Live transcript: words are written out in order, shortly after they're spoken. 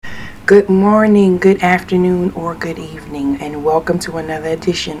Good morning, good afternoon, or good evening, and welcome to another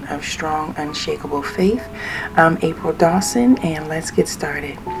edition of Strong Unshakable Faith. I'm April Dawson, and let's get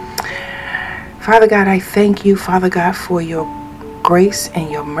started. Father God, I thank you, Father God, for your grace and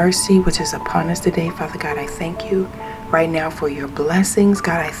your mercy which is upon us today. Father God, I thank you right now for your blessings.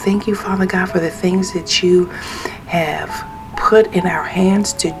 God, I thank you, Father God, for the things that you have put in our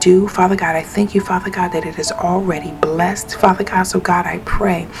hands to do. Father God, I thank you, Father God, that it is already blessed, Father God. So God, I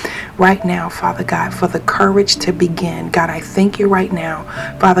pray right now, Father God, for the courage to begin. God, I thank you right now,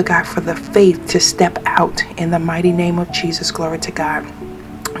 Father God, for the faith to step out in the mighty name of Jesus. Glory to God.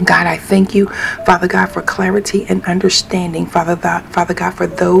 God, I thank you, Father God, for clarity and understanding, Father God, for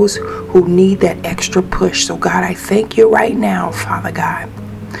those who need that extra push. So God, I thank you right now, Father God,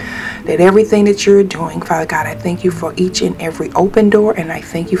 that everything that you're doing, Father God, I thank you for each and every open door, and I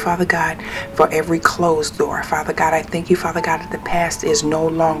thank you, Father God, for every closed door. Father God, I thank you, Father God, that the past is no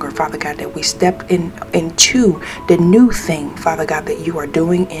longer, Father God, that we step into the new thing, Father God, that you are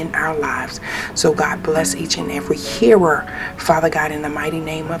doing in our lives. So God, bless each and every hearer, Father God, in the mighty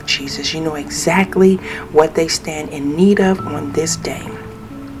name of Jesus. You know exactly what they stand in need of on this day.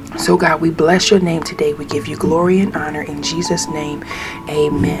 So God, we bless your name today. We give you glory and honor in Jesus' name.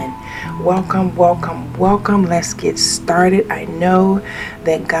 Amen. Welcome, welcome, welcome. Let's get started. I know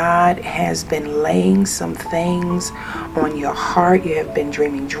that God has been laying some things on your heart. You have been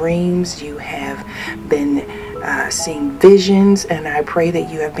dreaming dreams. You have been seeing visions, and I pray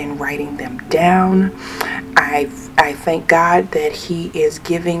that you have been writing them down. I thank God that He is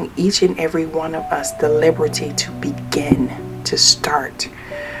giving each and every one of us the liberty to begin, to start.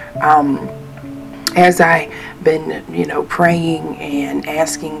 As I been, praying and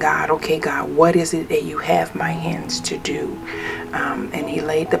asking God, okay, God, what is it that you have my hands to do? And He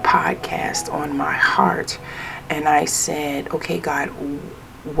laid the podcast on my heart, and I said, okay, God,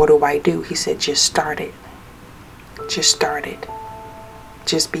 what do I do? He said, just start it. Just start it.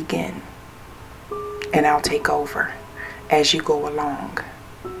 Just begin. And I'll take over as you go along.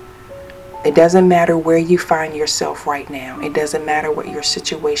 It doesn't matter where you find yourself right now. It doesn't matter what your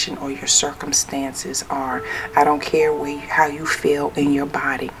situation or your circumstances are. I don't care how you feel in your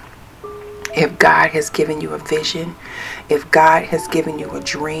body. If God has given you a vision, if God has given you a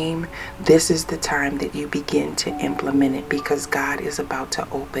dream, this is the time that you begin to implement it, because God is about to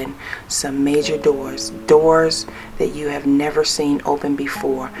open some major doors that you have never seen open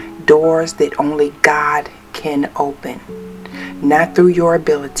before, doors that only God can open, not through your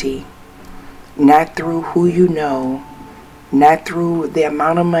ability, not through who you know, not through the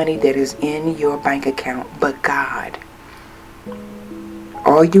amount of money that is in your bank account, but God.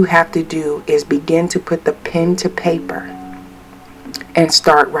 All you have to do is begin to put the pen to paper and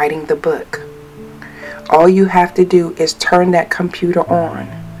start writing the book. All you have to do is turn that computer on.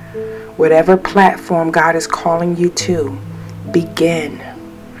 Whatever platform God is calling you to, begin.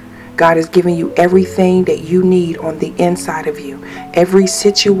 God is giving you everything that you need on the inside of you. Every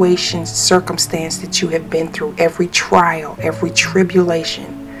situation, circumstance that you have been through, every trial, every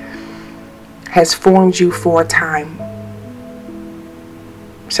tribulation has formed you for a time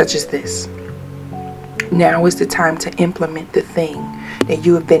such as this. Now is the time to implement the thing that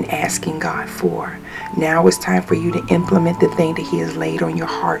you have been asking God for. Now is time for you to implement the thing that He has laid on your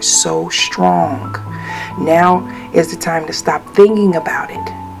heart so strong. Now is the time to stop thinking about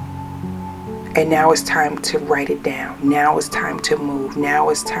it. And now it's time to write it down. Now it's time to move. Now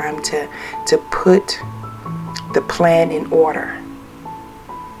it's time to put the plan in order.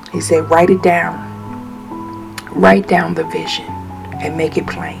 He said, write it down. Write down the vision and make it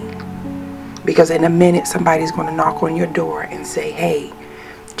plain. Because in a minute, somebody's going to knock on your door and say, hey,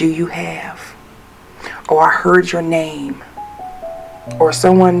 do you have? Or I heard your name. Or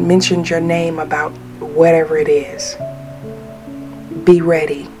someone mentioned your name about whatever it is. Be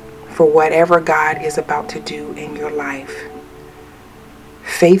ready for whatever God is about to do in your life.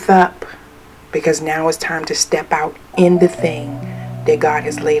 Faith up, because now it's time to step out in the thing that God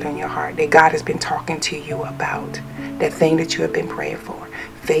has laid on your heart, that God has been talking to you about, that thing that you have been praying for.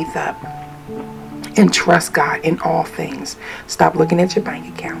 Faith up and trust God in all things. Stop looking at your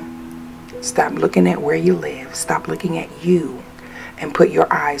bank account. Stop looking at where you live. Stop looking at you and put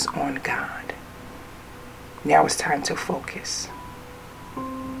your eyes on God. Now it's time to focus.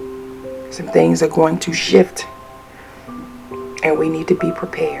 Some things are going to shift, and we need to be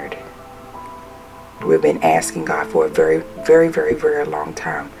prepared. We've been asking God for a very, very, very, very long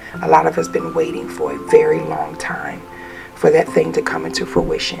time. A lot of us have been waiting for a very long time for that thing to come into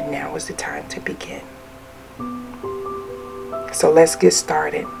fruition. Now is the time to begin. So let's get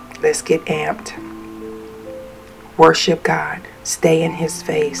started. Let's get amped. Worship God. Stay in His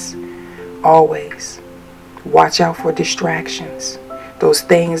face. Always watch out for distractions. Those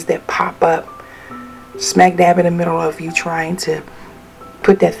things that pop up smack dab in the middle of you trying to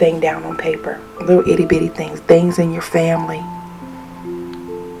put that thing down on paper. Little itty bitty things. Things in your family.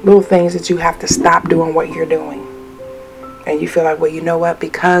 Little things that you have to stop doing what you're doing. And you feel like, well, you know what?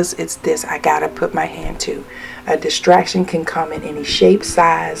 Because it's this, I gotta put my hand to. A distraction can come in any shape,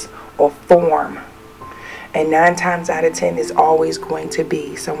 size, or form. And 9 times out of 10 is always going to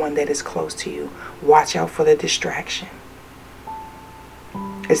be someone that is close to you. Watch out for the distraction.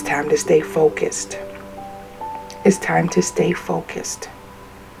 It's time to stay focused. It's time to stay focused.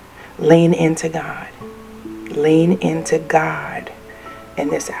 Lean into God. Lean into God in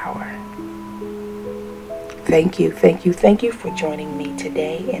this hour. Thank you for joining me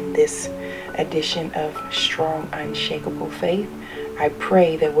today in this edition of Strong Unshakable Faith. I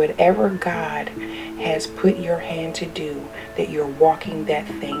pray that whatever God has put your hand to do, that you're walking that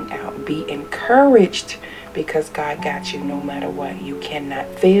thing out. Be encouraged because God got you no matter what. You cannot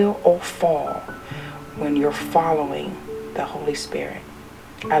fail or fall when you're following the Holy Spirit.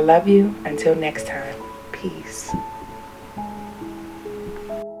 I love you. Until next time. Peace.